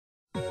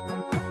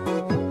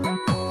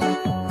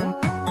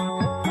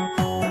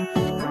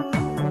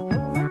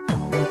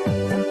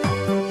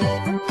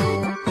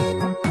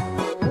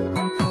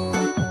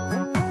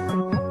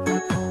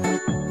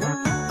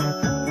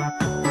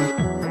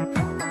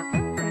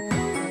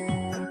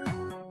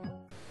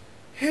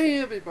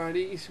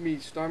everybody, it's me,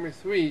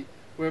 Starmer3.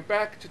 We're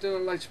back to the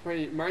Let's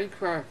Play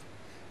Minecraft.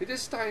 And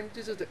this time,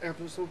 this is the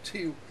episode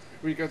 2.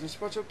 We got a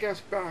special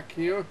guest back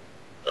here.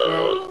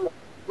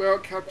 Well,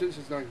 Captain's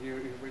is not here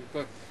anyway,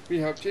 but we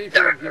have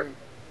J4 here.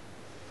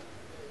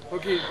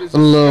 Okay, this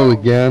Hello is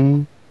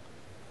again.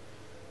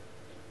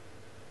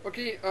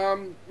 Okay,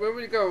 where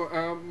we go,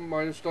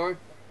 Mindstar?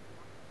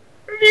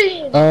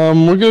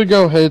 We're gonna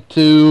go head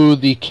to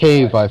the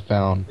cave I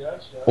found.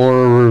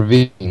 Or a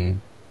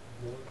ravine.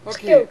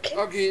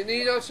 Okay,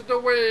 lead us to the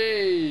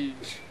way.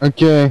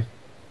 Okay.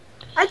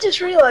 I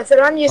just realized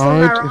that I'm using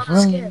my wrong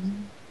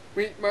skin.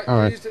 Wait,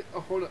 Alright.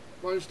 hold up,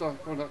 Mindstar,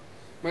 hold up.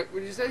 What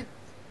did you say?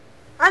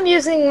 I'm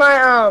using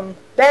my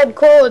bad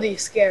quality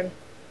skin.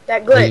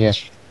 That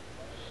glitch.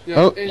 Yeah,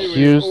 Oh, anyway,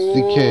 here's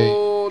the cave.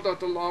 Oh, that's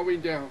the long way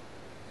down.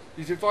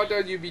 You should find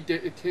out you'd be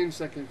dead in 10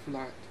 seconds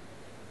flat.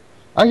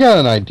 I got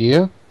an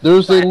idea.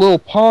 There's a little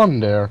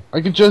pond there. I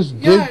could just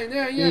dig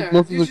Yeah.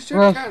 most of You the should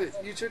grass. cut it.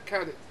 You should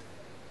cut it.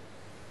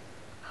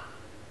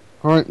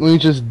 Alright, let me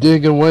just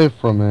dig away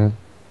from it.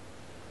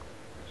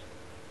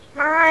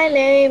 My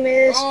name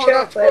is That's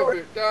Chocolate.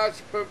 perfect.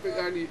 That's perfect,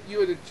 Andy.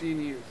 You're the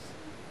genius.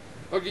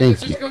 Okay, Thank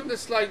let's you. just go to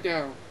slide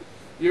down.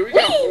 Here we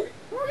go.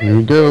 Here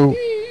we go.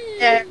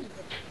 Yeah.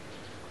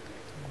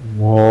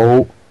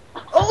 Whoa.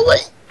 Oh,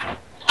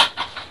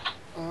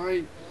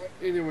 Alright,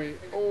 anyway.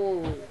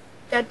 Oh.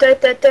 Okay,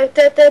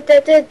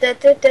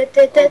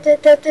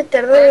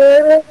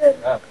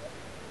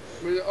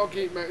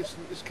 man,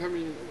 it's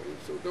coming anyway,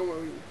 so don't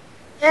worry.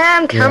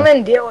 I'm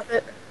coming. Deal with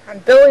it. I'm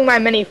building my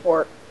mini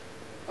fort.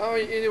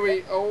 Alright,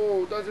 anyway,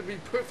 that would be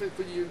perfect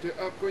for you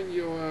to upgrade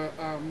your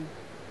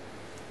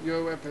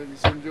weapons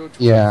and your tools.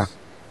 Yeah.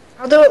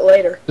 I'll do it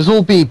later. This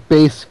will be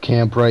base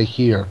camp right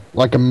here.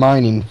 Like a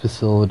mining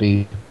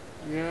facility.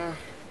 Yeah,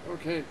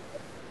 okay.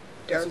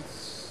 Dirt.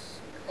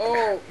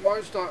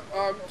 Monster,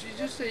 did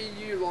you say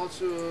you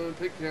lost your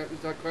pickaxe, is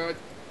that correct?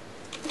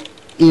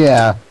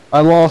 Yeah. I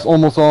lost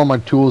almost all my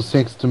tools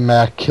thanks to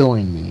Matt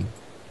killing me.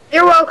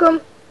 You're welcome.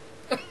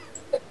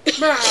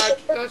 Matt,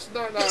 that's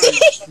not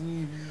nice.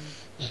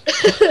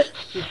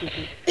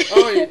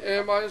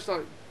 Alright,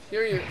 Monster,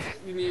 here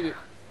you need it.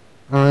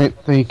 Alright,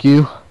 thank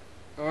you.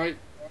 Alright,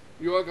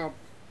 you're welcome.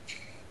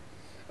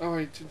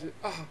 Alright,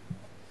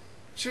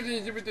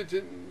 shouldn't give it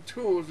the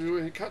tools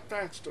to cut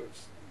faster.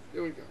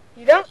 There we go.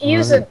 You don't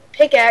use a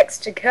pickaxe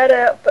to cut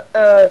up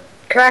a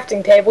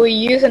crafting table.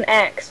 You use an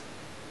axe.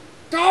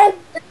 Don't!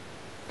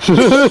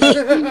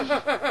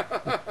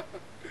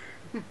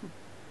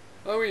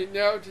 Alright,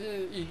 now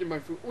to eat my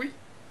food. Wait,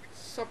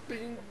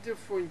 something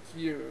different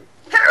here.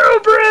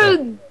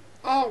 Herobrine!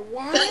 Oh,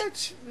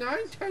 what?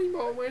 Nighttime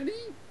already?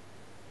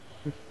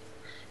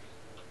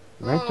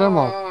 Nighttime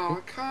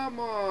Oh, come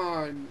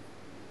on.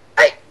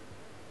 Hey!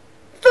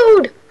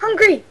 Food!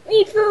 Hungry!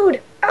 Need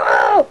food!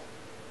 Oh!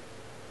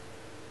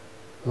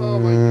 Oh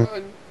my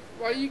god.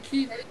 Why you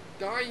keep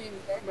dying,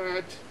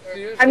 Matt?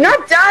 Seriously? I'm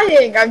not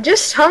dying. I'm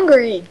just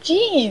hungry.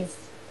 Jeez.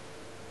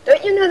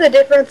 Don't you know the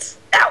difference?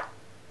 Ow!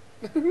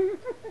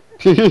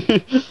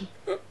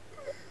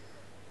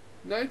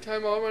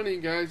 Nighttime already,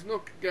 guys.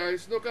 Look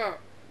up.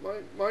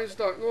 Mine's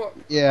dark. Look.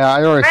 Yeah,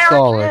 I already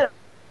saw it.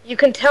 You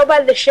can tell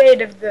by the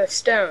shade of the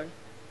stone.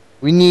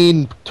 We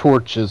need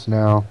torches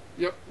now.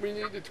 Yep, we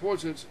need the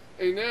torches.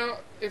 And now,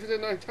 if it's a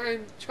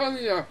nighttime,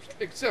 Charlie,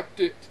 accept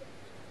it.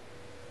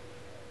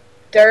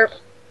 Derp.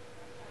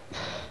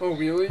 Oh,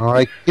 really?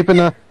 Alright, keep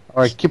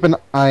an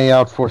eye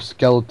out for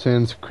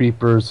skeletons,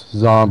 creepers,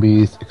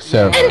 zombies,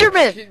 etc.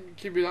 Enderman!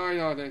 Keep an eye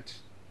on it.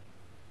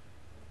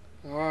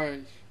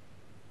 Alright.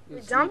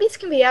 Zombies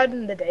can be out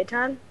in the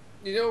daytime.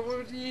 You know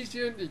what's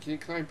easier? They can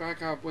climb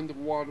back up when the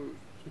water.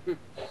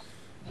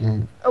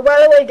 Oh, by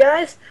the way,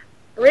 guys,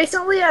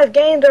 recently I've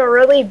gained a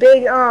really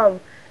big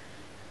rivalry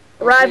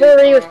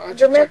with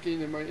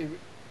Enderman.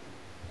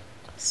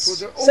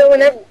 So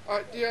whenever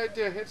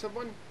did I hit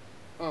someone?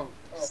 Oh.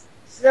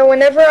 So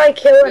whenever I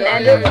kill an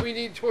Enderman, Yeah, we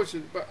need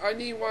torches, but I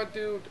need one,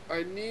 dude.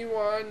 I need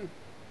one.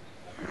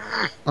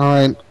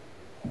 Alright,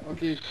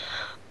 Okay.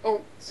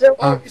 Oh. so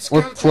let's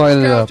light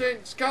it up.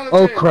 Skeleton.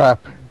 Oh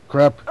crap.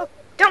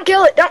 don't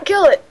kill it! Don't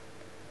kill it!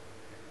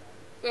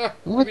 Ah,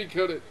 What? we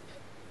killed it.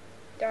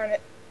 Darn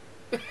it!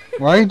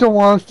 Why you don't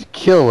want us to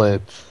kill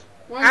it?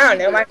 Why I don't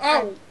did know, my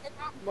Oh!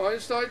 My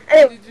side,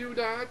 Anyway. did you do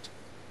that?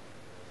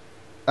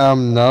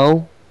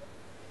 No.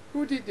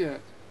 Who did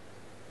that?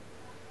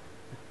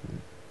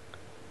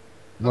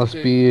 Must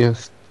Okay.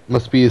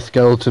 be a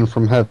skeleton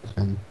from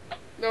heaven.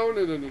 No.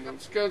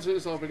 Skeleton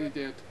is already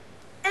dead.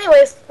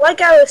 Anyways,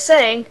 like I was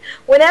saying,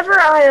 whenever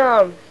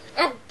I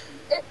Oh!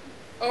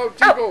 Oh,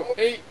 Jibo!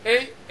 Hey,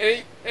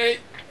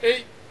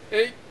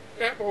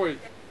 that boy.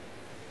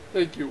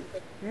 Thank you.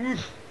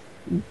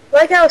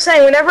 like I was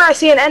saying, whenever I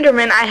see an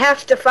Enderman, I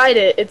have to fight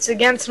it. It's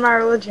against my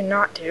religion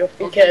not to,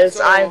 because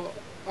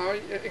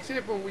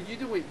Example, what you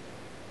doing?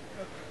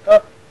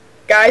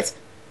 guys,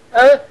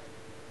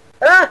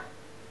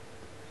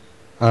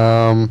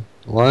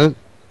 What?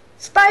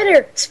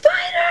 Spider!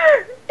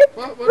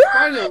 What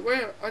spider?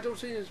 Where? I don't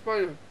see a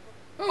spider.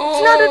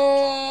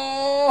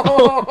 Oh!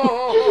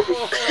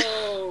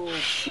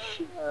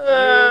 You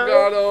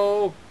got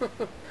oh.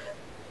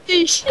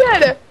 Hey,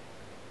 shut up.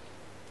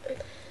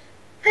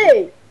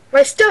 Hey,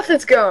 my stuff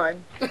is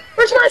gone.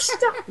 Where's my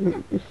stuff?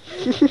 Damn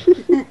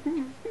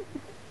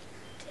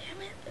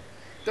it.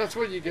 That's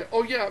what you get.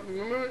 Oh yeah,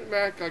 remember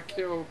Matt got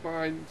killed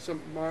by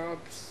some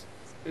mobs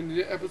in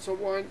the episode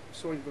 1?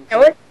 Sorry for And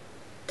what?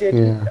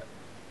 Didn't. Yeah.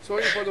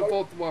 Sorry for the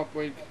fourth mob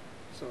break.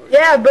 Sorry.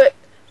 Yeah, but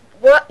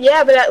what?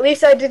 Yeah, but at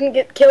least I didn't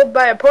get killed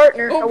by a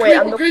partner. Oh, wait,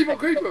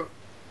 creeper!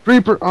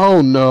 Creeper!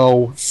 Oh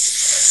no!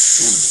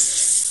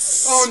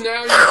 Oh,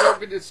 now you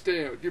broken the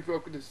stair. You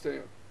broken the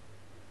stair.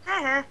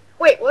 Haha.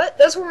 Wait, what?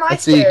 Those were my I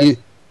see. stairs.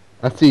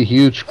 I see a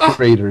huge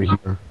crater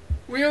here.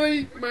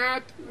 Really,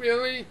 Matt?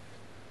 Really?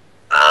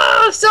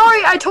 Oh,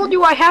 sorry. I told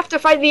you I have to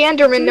fight the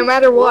Enderman no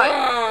matter what.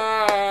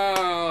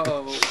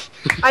 Wow!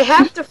 I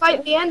have to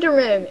fight the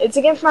Enderman. It's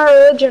against my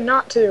religion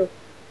not to.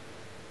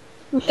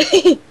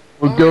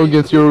 We'll go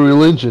against your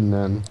religion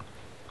then.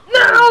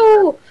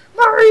 No!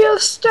 Mario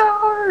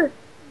Star!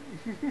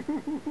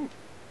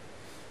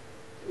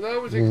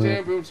 That was an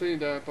example of saying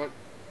that, but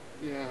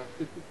yeah.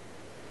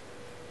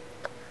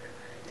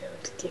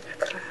 Don't give a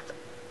crap.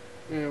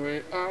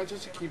 Anyway,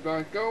 just to keep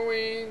on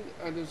going,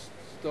 at the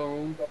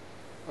stone.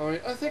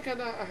 Alright, I think I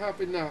have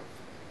enough.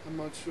 I'm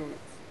not sure.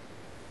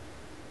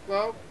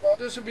 Well,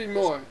 there should be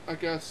more, I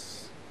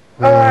guess.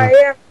 I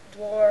am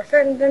dwarf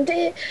and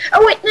indeed.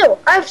 Oh wait, no,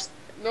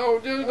 No,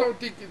 you don't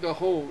dig in the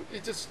hole.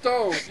 It's a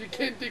stone. You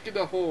can't dig in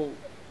the hole.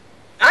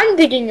 I'm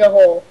digging a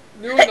hole.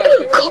 You're not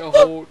digging the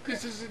hole.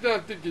 This is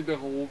not digging the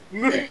hole.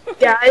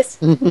 Guys.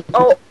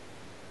 Oh.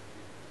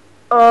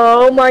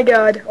 Oh my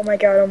god. Oh my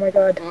god. Oh my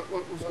god. What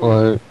was that?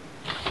 What?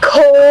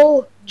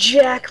 Coal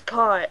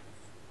jackpot.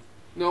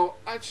 No,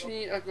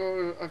 actually, I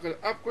gotta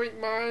upgrade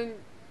my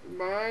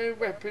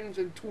weapons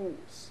and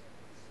tools.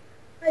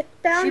 I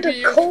found Should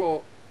be a coal.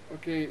 useful.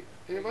 Okay,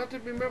 if I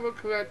remember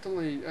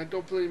correctly, I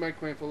don't play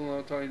Minecraft for a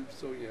long time,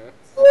 so yeah.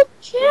 Coal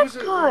What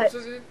jackpot.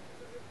 was it?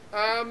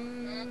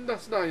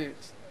 That's not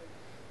it.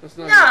 That's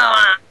not it.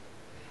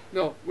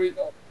 No. No, wait.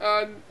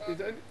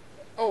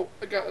 Oh,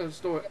 I got a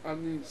store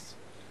on these.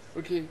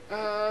 Okay.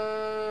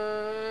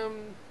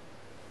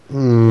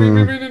 Hmm. Wait,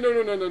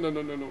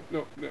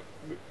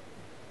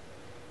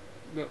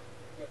 no.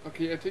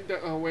 Okay, I take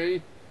that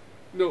away.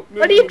 No.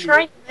 What are you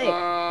trying to make?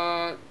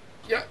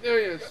 Yeah, there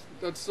it is.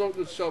 That's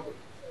the shovel.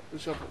 The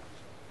shovel.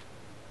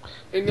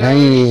 And Now now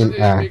you need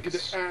an I make it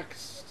axe. the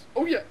axe.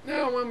 Oh yeah,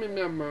 now I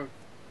remember.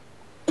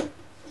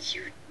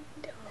 You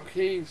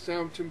Okay,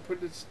 so to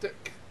put the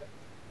stick.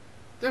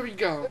 There we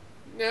go.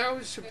 Now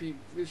it should be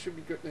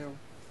good now.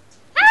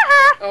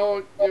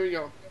 Oh, there we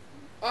go.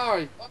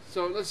 Alright,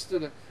 so let's do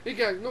that. Hey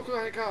guys, look what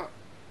I got.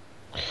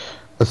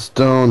 A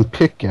stone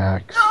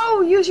pickaxe.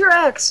 No, use your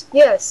axe.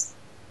 Yes.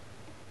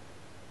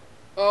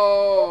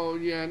 Oh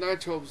yeah,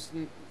 nachos.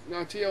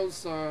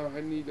 Nachos,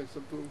 I need a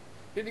spoon.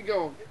 Here you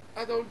go.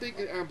 I don't think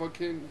the apple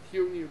can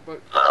heal you,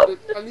 but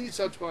at least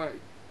I'll try.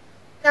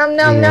 Num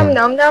num num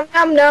num num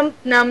num num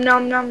num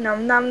num num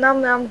num num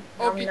num num.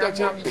 Okay, that's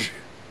it.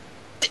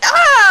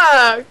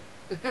 Ah!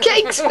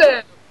 Cake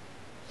spin.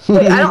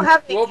 Wait, I don't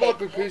have any What about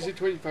cake. the crazy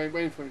 25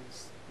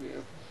 wavelengths?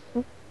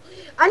 Yeah.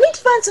 I need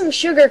to find some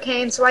sugar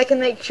cane so I can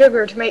make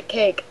sugar to make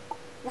cake.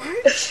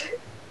 What?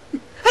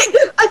 Hey,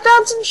 I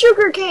found some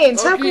sugar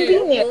canes. How Okay,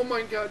 convenient. oh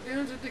my god,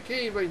 there's a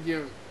decay right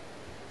here.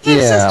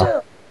 Yes, Yeah.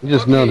 sister. You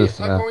just Okay,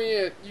 noticed I'm that. going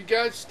in. You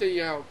guys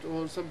stay out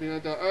or something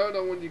like that. I don't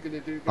know what you're gonna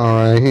do.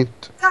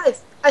 Alright.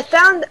 Guys, I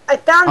found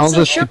I'll some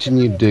just sugar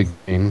continue canes.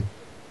 digging.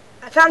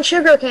 I found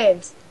sugar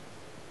canes.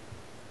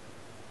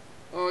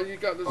 Oh, you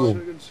got the Cool.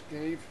 sugar's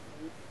cave.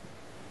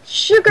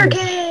 Sugar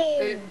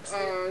Hey, canes.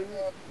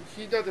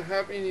 he doesn't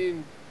have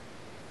any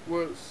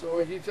words,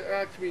 so he's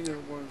actually no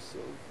words, so.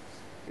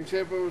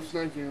 Except for it's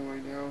not here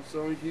right now,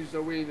 so he's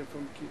away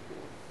from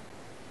keyboard.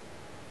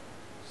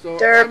 So,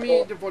 I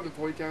mean, Durable. for the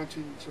point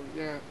counting, so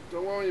yeah,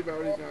 don't worry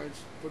about it,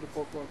 guys, for the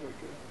fourth block right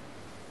there.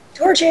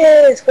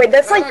 Torches. Wait,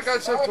 that's I like.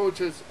 got some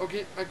torches.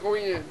 Okay, I'm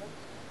going in.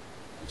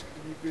 It's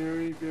gonna be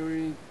very,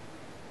 very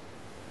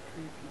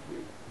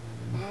creepy.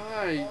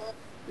 Hi.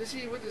 Let's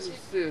see, what is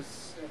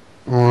this?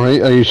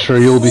 Alright, are you sure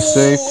you'll be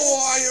safe?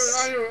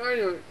 Oh,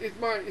 iron. It's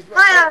mine.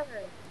 Fire.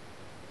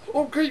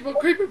 Oh,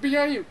 creeper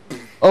behind you.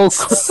 Oh,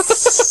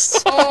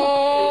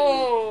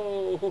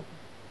 Oh.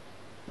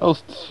 that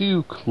was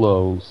too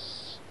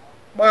close.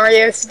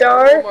 Mario Oh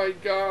Star. my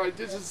god,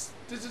 this is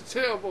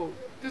terrible.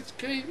 This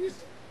cave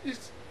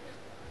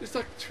is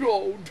like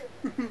trolled.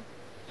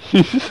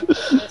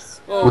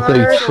 Oh, With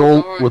a I'm so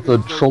troll, sorry, with a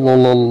this is so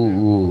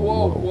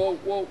troll.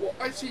 Whoa.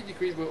 I see the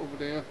creeper over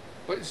there,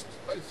 but it's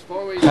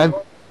far away. Have-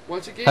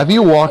 Once again, Have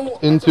you oh,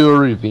 walked into a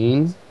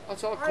ravine? I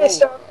saw a I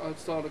saw- call. I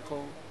saw the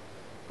call.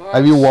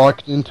 Have you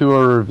walked into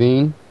a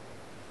ravine?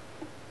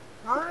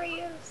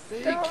 Mario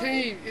Big Star.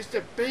 cave. It's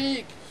the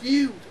big,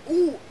 huge.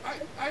 Oh,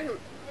 I don't.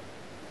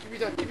 Give me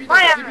that.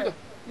 Iron.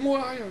 More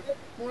iron.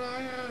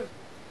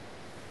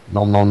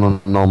 Nom nom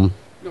nom nom.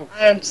 No.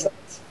 Iron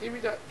sucks. Give me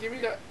that. Give me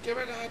that.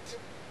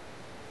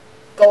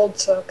 Gold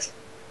sucks.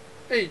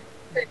 Hey.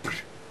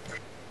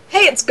 Hey,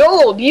 it's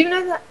gold. You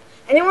know that?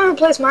 Anyone who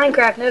plays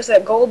Minecraft knows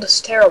that gold is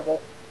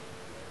terrible.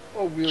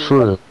 Oh, really?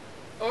 True.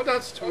 Oh,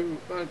 that's true.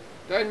 But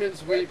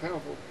diamond's way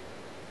powerful.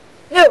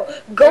 No,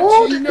 But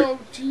gold. do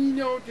you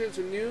know there's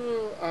a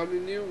new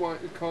one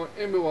called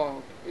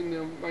Emerald in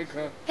the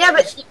Minecraft? Yeah,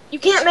 but you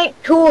can't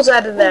make tools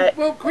out of that.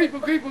 Well, creeper.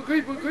 You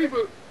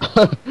found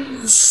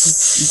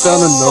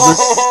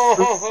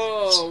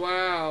Oh,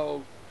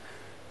 wow.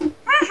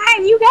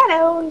 Haha, you got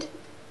owned.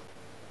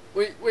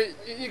 Wait,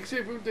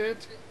 except from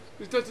that,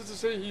 it doesn't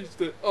say he's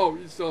dead. Oh,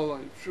 he's still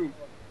alive. True.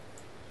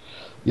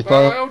 You But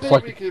I thought don't it was think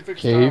like we a can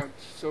fix cave? that.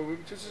 So we're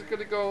just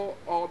gonna go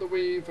all the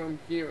way from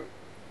here.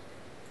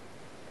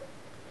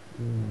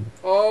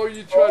 Oh,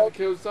 you tried to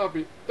kill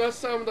Zombie. That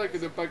sounded like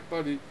a bug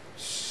buddy.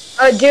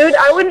 Dude,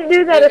 I wouldn't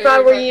do that if I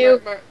were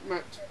you.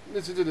 Matt,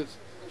 listen to this.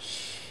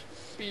 Shh.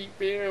 Be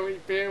very,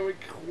 very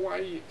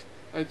quiet.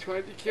 I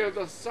tried to kill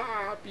the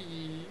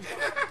zombie.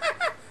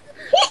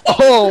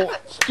 Oh,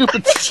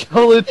 stupid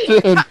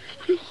skeleton!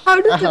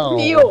 How does Ow. it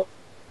feel?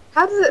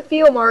 How does it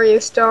feel, Mario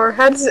Star?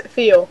 How does it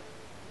feel?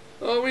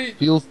 Oh, wait.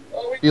 Feels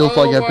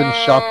like I've been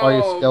shot by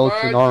a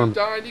skeleton Matt, arm. You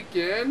died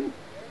again?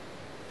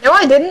 No,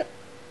 I didn't.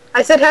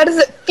 I said, how does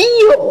it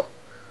feel?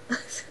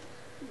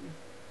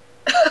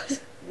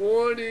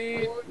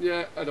 Warning.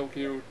 Yeah, I don't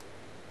care.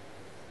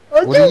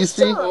 Well, What do you just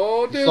see? suck.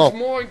 Oh, there's So-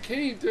 more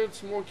cave.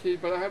 There's more cave,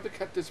 but I have to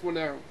cut this one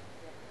out.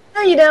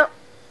 No, you don't.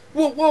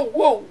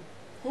 Whoa.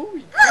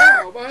 Holy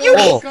cow.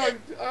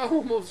 I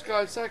almost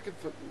got suffocates,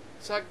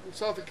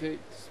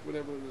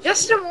 whatever it is.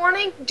 Just a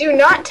warning, do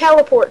not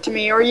teleport to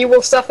me or you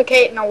will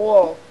suffocate in a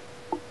wall.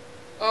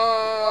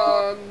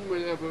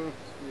 Whatever.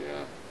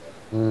 Yeah.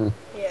 Mm.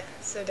 Yeah,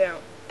 so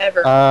don't.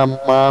 Ever.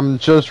 I'm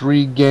just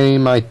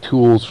regaining my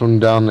tools from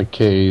down the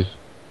cave.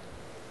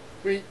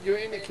 Wait, you're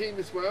in the cave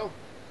as well?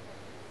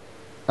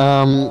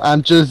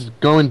 I'm just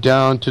going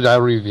down to that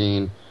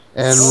ravine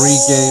and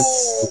regain.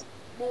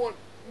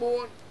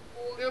 More.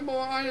 There's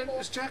more iron.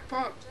 It's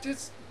jackpot.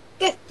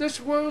 Yeah. This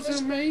world's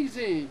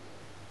amazing.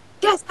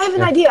 Guys, I have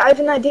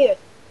an idea.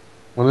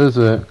 What is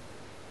it?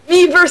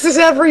 Me versus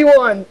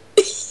everyone.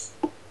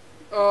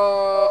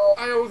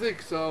 I don't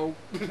think so.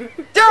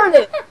 Darn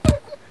it.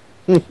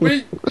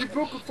 Wait, you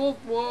broke a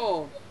fourth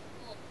wall.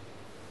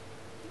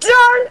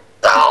 Darn.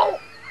 Oh.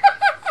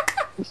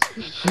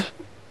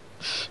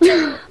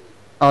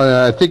 Oh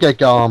yeah, I think I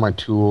got all my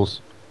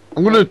tools.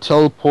 I'm gonna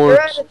teleport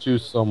to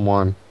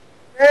someone.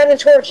 We're out of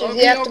torches.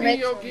 You have to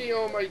make some. Okay,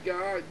 oh my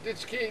god.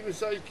 This game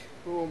is like,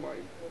 oh my.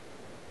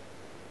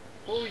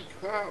 Holy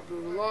crap,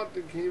 there's a lot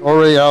that came.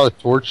 Already out of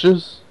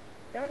torches?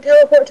 Don't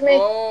teleport to me.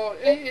 Oh,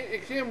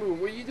 hey,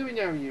 Cameron, what are you doing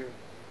down here?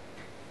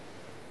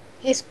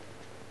 He's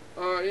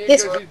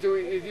Because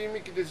he's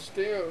making the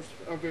stairs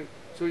of it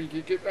so you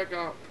can get back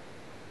up.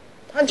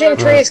 punching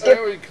trees.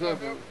 Very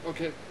clever.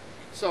 Okay,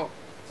 so,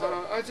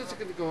 I'm just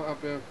gonna go up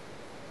there.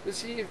 Let's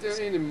see if there are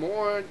any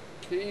more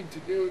cave to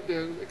do.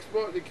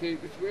 Explore the cave.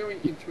 It's very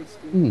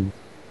interesting.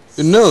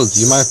 Who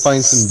knows? You might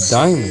find some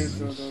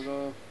diamonds.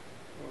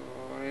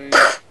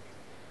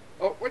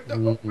 Oh, what the?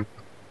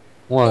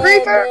 What? Oh,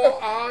 Creeper!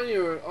 more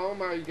iron! Oh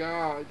my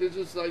god, this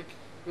is like...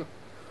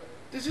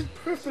 This is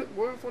perfect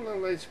word for the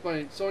Let's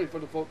Play. Sorry for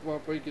the fault while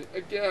breaking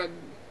again.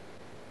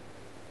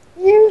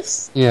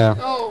 Yes. Yeah.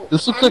 Oh,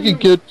 This looks like a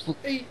good.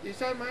 Hey, is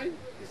that mine?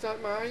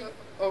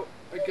 Oh,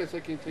 I guess I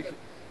can take it.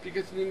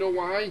 Because you know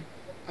why?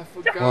 I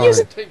forgot Why?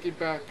 to take it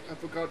back. I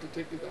forgot to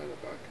take it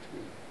back too.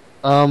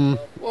 Oh,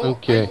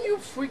 Okay. Are you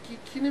freaking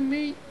kidding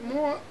me?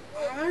 More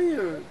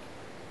iron!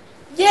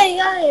 Yay,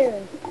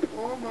 iron.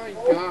 Oh my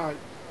god.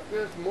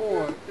 There's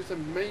more. It's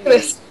amazing.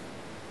 Yes.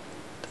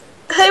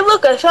 Hey,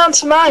 look, I found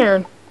some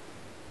iron.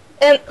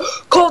 And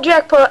coal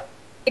jackpot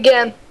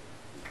again.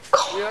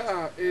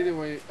 Yeah,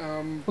 anyway,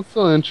 What's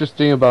so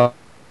interesting about?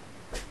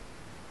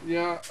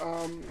 yeah,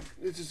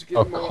 this is A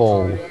getting more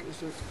coal. iron.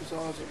 It's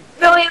awesome.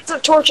 Millions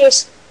of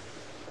torches.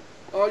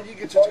 Oh, you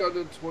can just go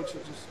to the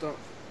torches and stuff.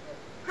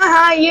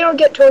 Haha, you don't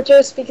get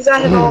torches because I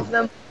have all of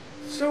them.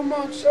 So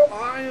much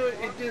iron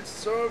in this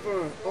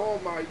server. Oh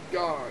my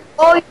god.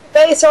 All your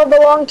base all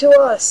belong to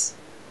us.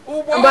 Oh,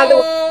 And by the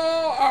way-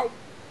 Ow!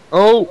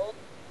 Oh,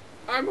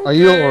 I'm okay. are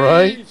you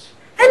alright?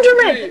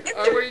 Enderman! Okay,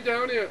 I'm way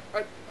down here.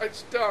 I'm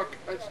stuck.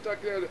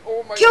 there.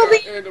 Oh my Kill god, me.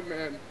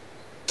 Enderman.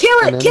 Kill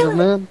An it, kill it,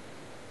 Enderman?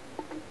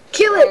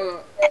 kill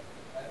it.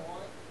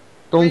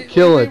 Don't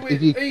kill it.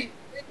 If you... Hey,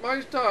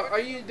 Monster, are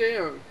you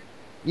there?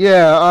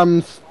 Yeah,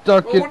 I'm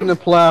stuck Oh, what in the the-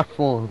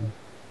 platform.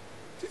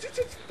 Did you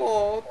just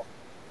fall?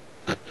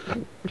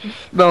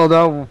 No,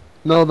 that was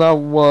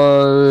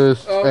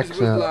Oh, it was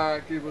excellent.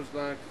 black. It was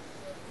black.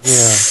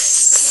 Yeah.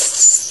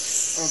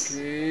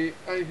 Okay,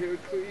 I hear a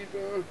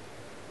creeper.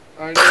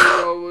 I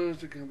don't know where's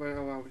the come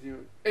out with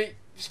you. Hey,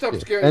 stop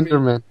scaring me.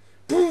 Enderman.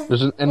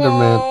 There's an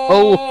Enderman.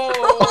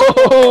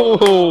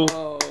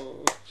 Oh!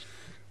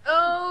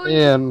 Oh,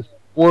 And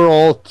we're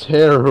all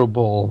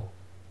terrible.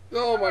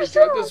 Oh my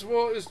god, this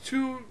world is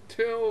too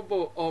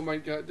terrible. Oh my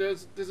god,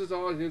 this is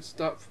all his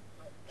stuff.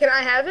 can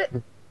I have it?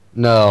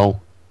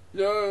 No.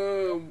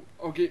 No.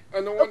 Okay,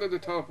 I don't want to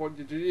teleport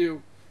you to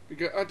you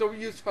Because I don't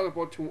use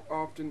teleport too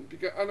often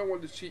because I don't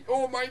want to see.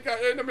 Oh my god,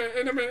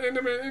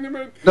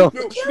 Enderman. No.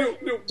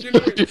 No,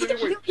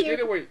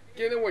 get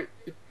away.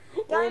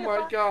 Oh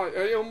my god,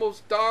 I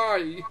almost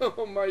died.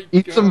 Oh my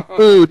Eat god. some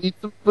food. Eat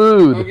some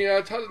food. Okay,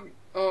 I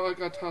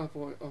got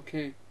teleport.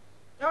 Okay.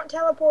 Don't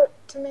teleport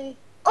to me.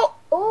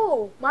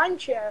 Oh, mine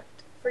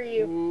shaft for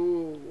you.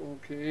 Ooh,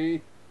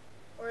 okay.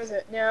 Or is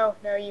it? No,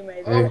 you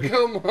made Oh, it.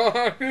 come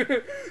on.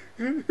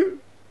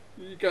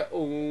 You got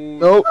owned.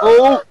 No.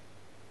 Oh.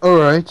 All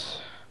right.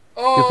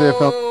 Oh!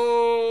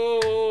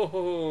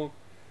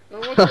 I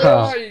will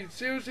die.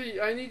 Seriously,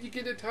 I need to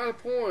get a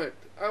teleport.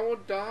 I will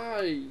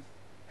die.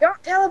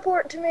 Don't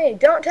teleport to me.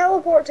 Don't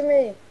teleport to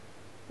me.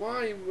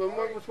 Why?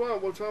 What's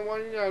wrong? What's wrong? Why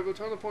didn't I go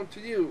teleport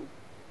to you?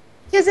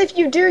 Because if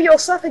you do, you'll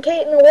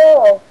suffocate in the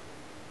wall.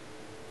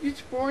 You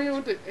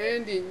spoiled the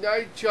ending.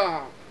 Nice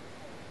job.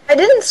 I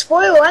didn't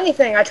spoil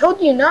anything. I told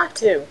you not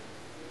to.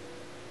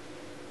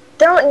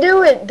 Don't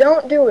do it.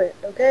 Don't do it,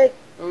 okay?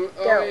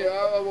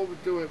 I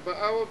won't do it, but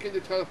I will get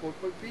the teleport.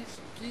 But please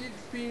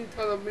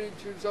tell me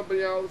to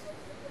somebody else,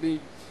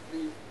 please.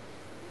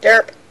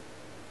 Derp.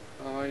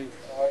 Alright.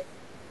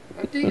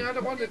 I think I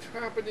don't want to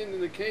trap it in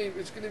the cave.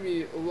 It's gonna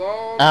be a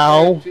long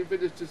Ow. time to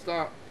finish to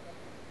stop.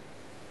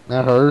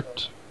 That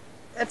hurt.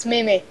 That's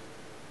Mimi.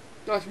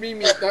 That's me,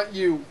 not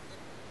you.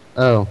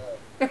 Oh.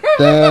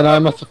 Then I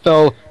must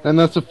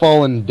have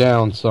fallen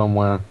down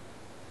somewhere.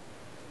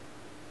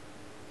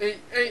 Hey,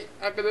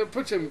 I gotta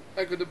push him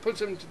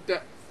to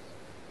death.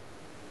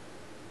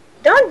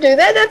 Don't do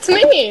that. That's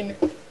mean.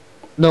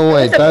 No,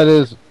 wait, that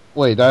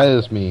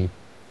is me.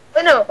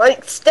 But no,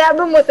 like stab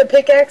him with a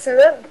pickaxe and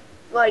then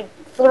like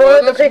throw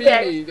No, the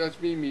pickaxe. That's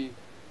me.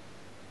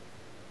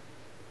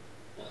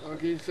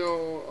 Okay,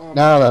 so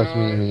Now that's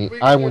me.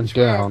 I went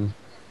down.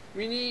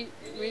 We need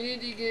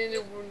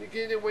to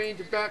get away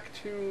back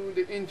to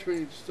the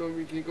entrance so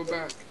we can go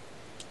back.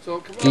 So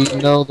come on. Do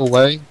you know the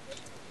way?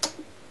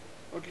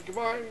 Okay, come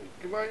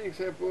on,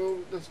 example.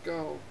 Let's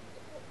go.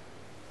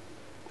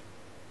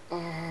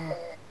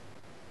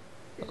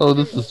 Oh,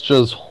 this is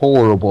just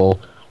horrible.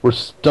 We're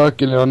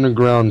stuck in an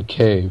underground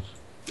cave.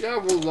 Yeah,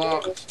 we're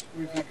lost.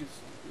 We think it's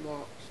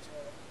lost.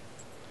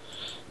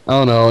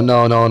 Oh no.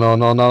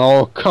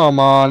 Oh, come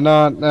on,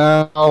 not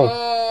now.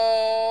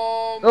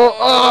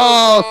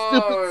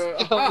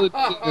 Stupid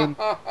skeleton.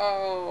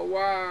 Oh,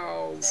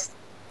 wow.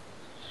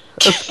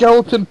 A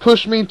skeleton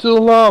pushed me into the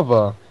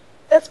lava.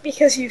 That's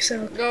because you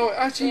suck. No,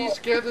 actually, he's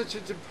gathered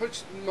to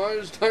push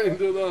Mars down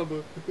into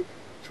lava.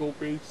 Troll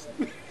face.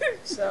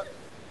 So.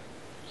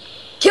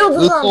 Kill the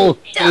This zombie. whole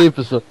cave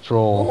is a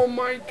troll. Oh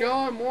my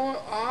god, more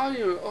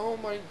iron. Oh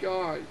my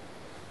god.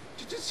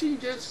 Did you see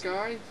this,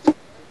 guys?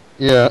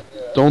 Yeah,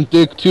 don't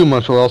dig too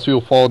much or else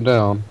you'll fall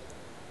down.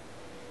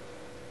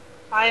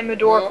 I am a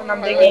dwarf and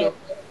I'm digging.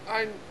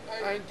 I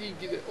did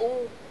get it.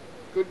 Oh,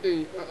 good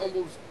thing. I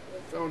almost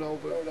fell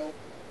over.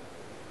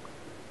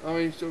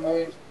 Alright,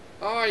 so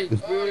alright,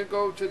 we're gonna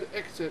go to the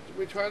exit.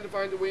 We're trying to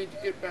find a way to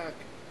get back.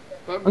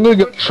 But I'm gonna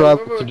get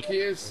trapped. remember,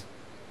 kids,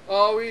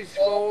 always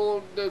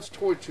follow those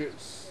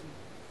torches.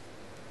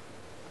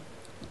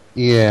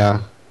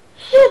 Yeah,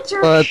 It's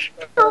your but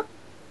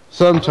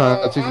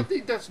sometimes I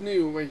think that's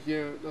new right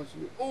here. That's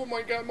new. Oh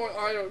my god, more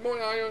iron.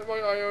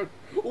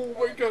 Oh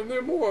my god, there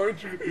are more.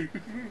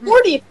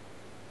 40.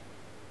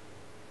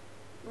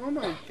 Oh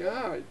my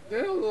god,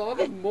 there are a lot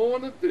of more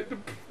than Dude.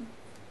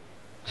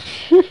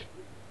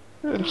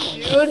 Are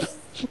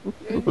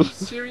you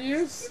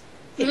serious?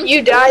 If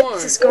you die,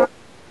 it's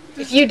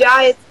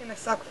gonna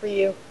suck for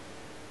you.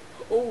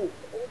 Oh,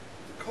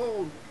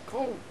 cold.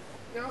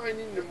 Now I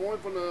need more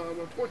for the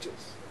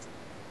torches.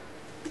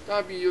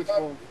 That'd be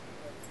useful.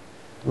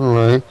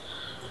 alright.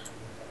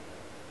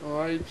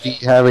 Alright. Do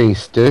you have any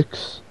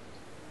sticks?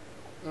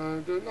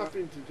 There's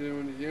nothing to do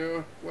in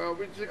here. Well,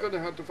 we're just gonna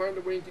have to find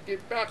a way to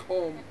get back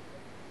home.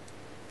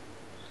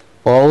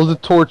 Follow the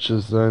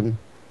torches then.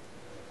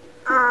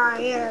 I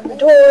am a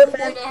dwarf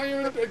One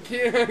iron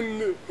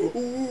again.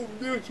 Ooh,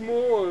 there's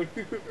more.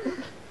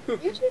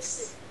 you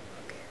just...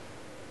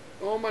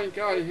 Oh my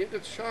god, I hit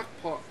the shock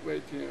pot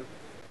right here.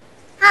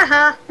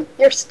 Haha,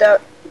 you're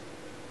stuck.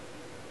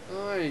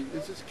 Alright,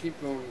 let's just keep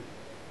going.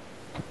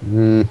 I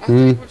Mm-hmm.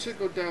 think we should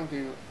go down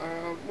here.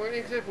 One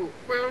example.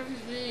 Where is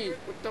he?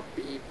 What the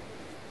beep?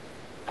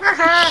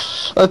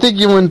 Haha. I think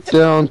you went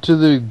down to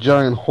the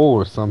giant hole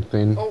or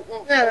something.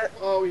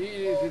 Oh, he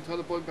is. He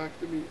teleported back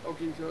to me.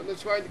 Okay, so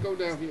let's try to go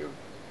down here.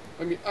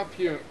 I mean, up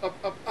here. Up.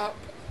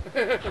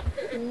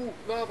 Ooh,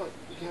 lava.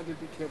 You gotta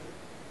be careful.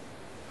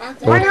 I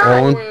think I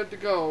know where to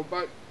go,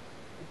 but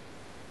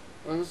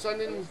all of a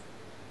sudden,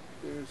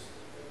 there's...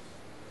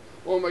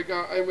 Oh my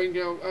god, I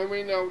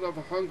ran out of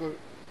hunger.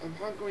 I'm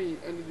hungry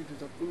and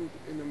because of food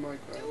in the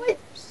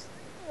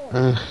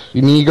Minecraft.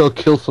 You need to go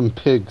kill some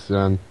pigs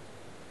then.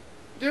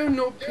 There's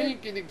no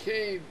pig in the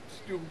cave,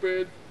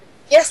 stupid.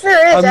 Yes,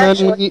 there is,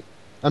 actually.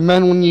 I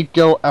meant when you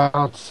go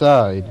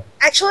outside.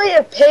 Actually,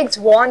 if pigs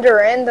wander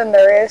in, then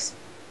there is.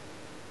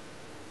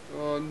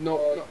 No,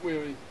 not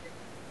really.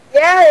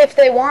 Yeah, if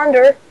they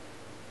wander.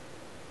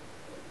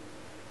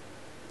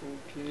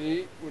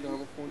 Okay, what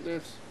telephone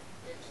this.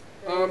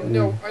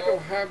 No, I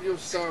don't have your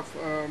stuff,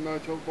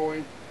 Nacho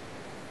Boy.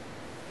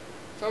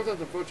 Sounds like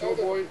the virtual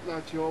boy,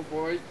 Nacho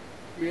Boy.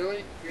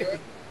 Really?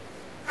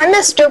 I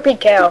miss Derpy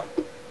Cow.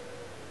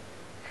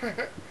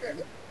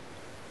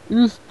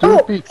 You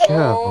stupid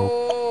cow.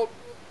 Oh!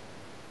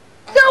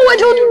 No, I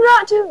told you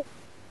not to.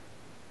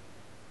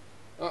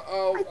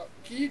 Uh-oh.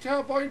 Can you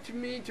teleport to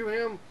me, to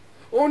him?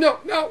 Oh, no,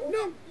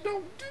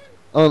 dude.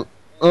 Oh,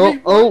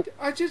 Wait, oh. what?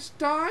 I just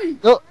died.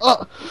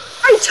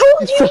 I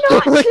told you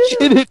not to.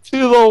 Get it to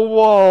the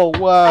wall. I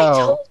Wow.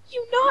 told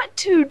you not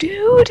to,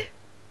 dude.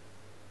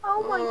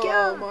 Oh my Oh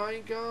god. my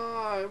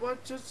god,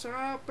 what just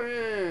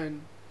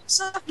happened?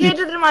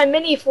 Suffocated in my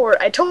mini fort.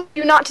 I told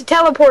you not to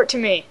teleport to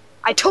me.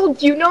 I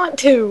told you not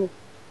to.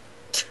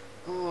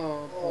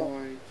 Oh boy.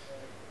 Oh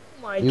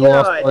my You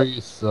lost god. all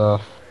your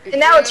stuff. And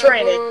now it's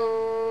raining.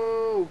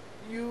 Oh,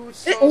 you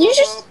You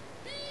just-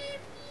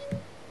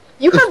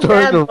 You It's have bad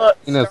starting to luck,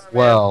 rain as Starman.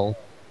 well.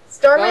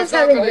 Starman's That's not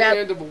having gonna bad.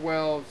 end up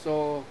well,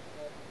 so...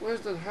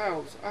 Where's the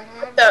house? I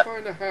have The- to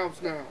find a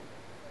house now.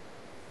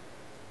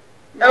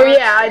 Oh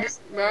yeah, I just.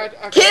 Matt,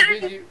 I'm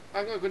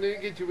gonna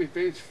get you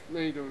revenge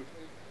later.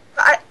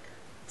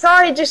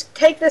 Sorry, just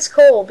take this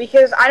coal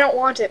because I don't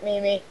want it,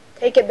 Mimi.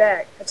 Take it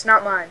back. It's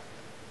not mine.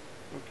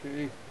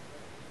 Okay.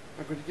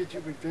 I'm gonna get you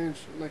revenge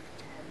like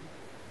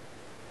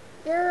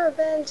time. Your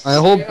revenge. I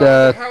hope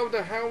that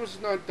The house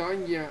is not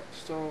done yet,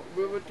 so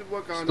we will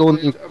work on still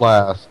it. needs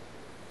blast.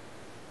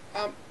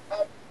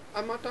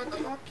 I'm not done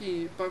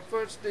talking, but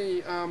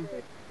firstly,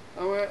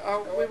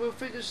 we will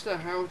finish the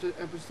house in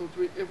episode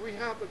 3 if we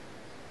have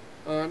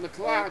the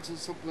class or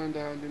something like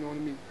that, you know what I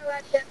mean?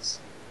 Yes.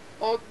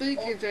 Oh, thank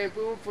you,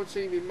 Jambu, for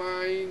saying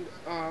my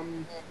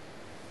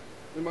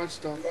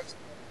stuff.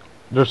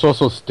 There's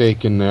also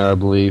steak in there, I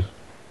believe.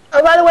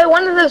 Oh, by the way,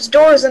 one of those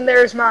doors in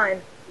there is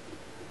mine.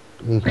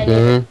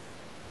 Okay.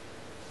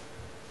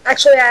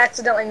 Actually, I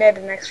accidentally made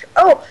an extra.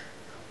 Oh,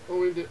 Oh,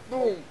 we did.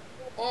 Boom!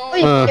 Oh,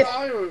 Wait, if-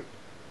 iron!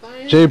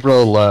 Thanks.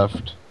 J-Bro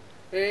left.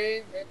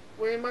 Hey,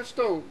 where's my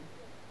stove?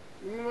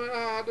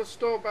 I had a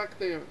stove back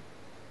there.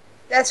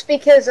 that's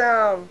because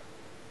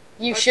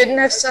you shouldn't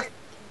have stuff.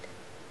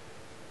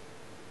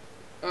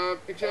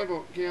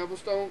 Example, can you have a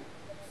stone?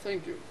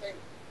 Thank you.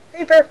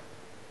 Paper.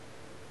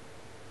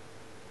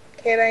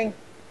 Kidding.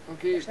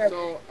 Okay,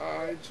 so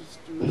I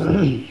just do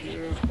this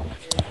here.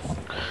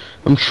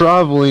 I'm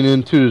traveling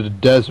into the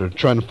desert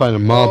trying to find a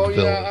mob Oh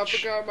yeah, I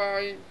village. forgot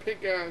my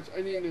pickaxe.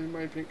 I needed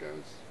my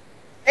pickaxe.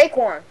 Make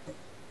one.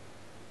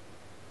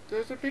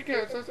 There's a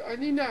pickaxe. I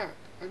need that.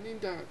 I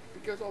need that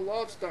because I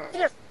lost that.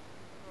 Yeah.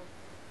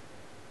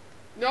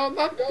 No,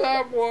 not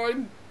that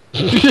one.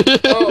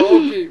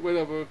 Oh, okay,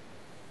 whatever.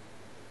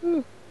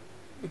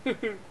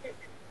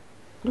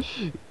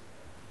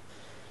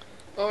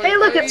 Oh, Hey,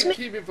 look, I it's need me.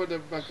 to keep it for the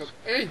backup.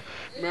 Hey,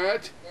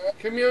 Matt,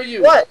 come here,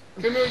 you. What?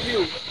 Come here,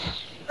 you.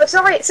 Oh,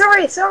 sorry.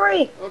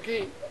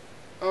 Okay.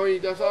 Oh,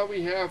 wait, that's all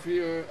we have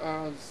here.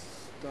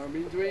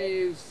 Starming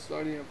Dreams.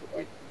 Starting up.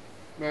 Wait,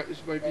 Matt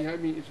is right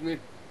behind me, isn't it?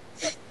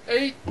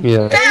 Hey.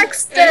 Yeah.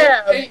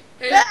 Backstab. Hey,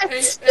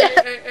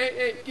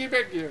 get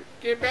back here.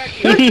 Get back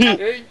here.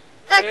 Hey.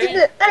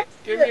 Accident. Come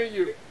here,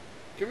 you.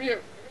 Come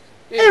here.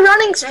 Hey,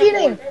 running, bad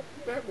speeding. boy,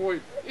 Bad boy.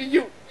 Hey,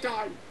 you.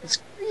 Die.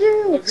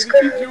 You. I'm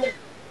gonna get you.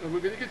 I'm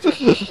gonna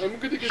get you. I'm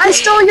gonna get you. I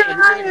stole your I'm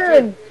gonna get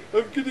iron. you.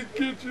 I'm gonna get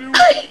you.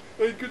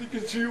 I'm gonna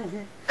get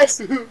you.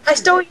 I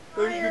stole your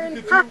I'm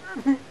iron. gonna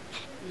get you.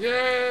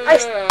 Yeah.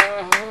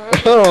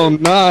 Oh,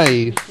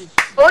 nice.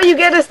 All you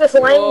get is this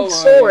lame Oh, my.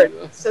 sword.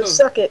 So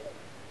suck it.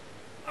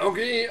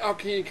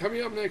 Okay,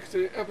 coming up next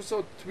to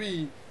episode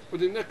 3 for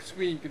the next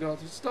week and all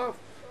this stuff.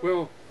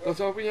 Well, that's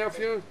all we have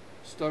here.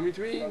 Stormy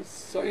Tween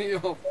signing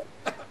off.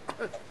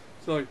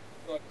 Sorry.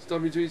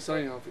 Stormy Tween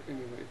signing off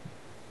anyway.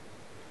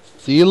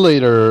 See you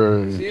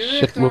later. See you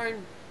Shit, next well-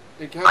 time.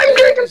 And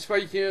Captain is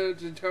right here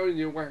to tell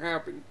you what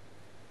happened.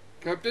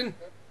 Captain?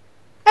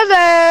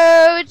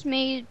 Hello, it's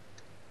me.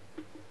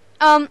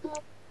 I'm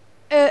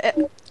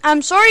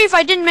sorry if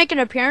I didn't make an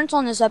appearance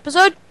on this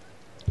episode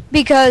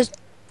because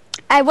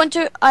I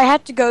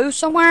had to go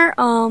somewhere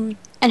and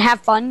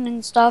have fun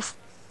and stuff.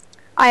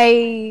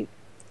 I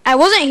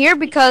wasn't here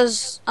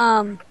because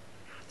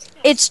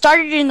it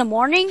started in the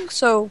morning,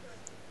 so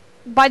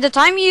by the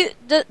time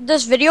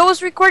this video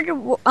was recorded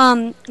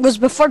was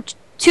before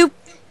 2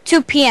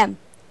 p.m.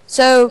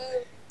 So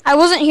I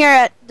wasn't here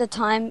at the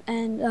time,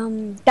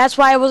 and that's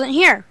why I wasn't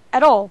here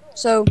at all.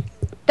 So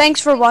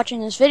thanks for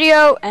watching this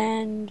video,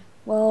 and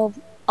well,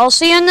 I'll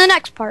see you in the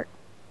next part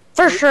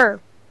for sure.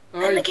 I'm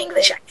the Alright, king of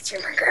the shock. It's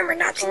your grammar,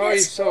 not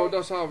so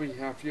that's all we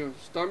have here.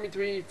 Stormy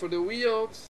Tween for the wheels.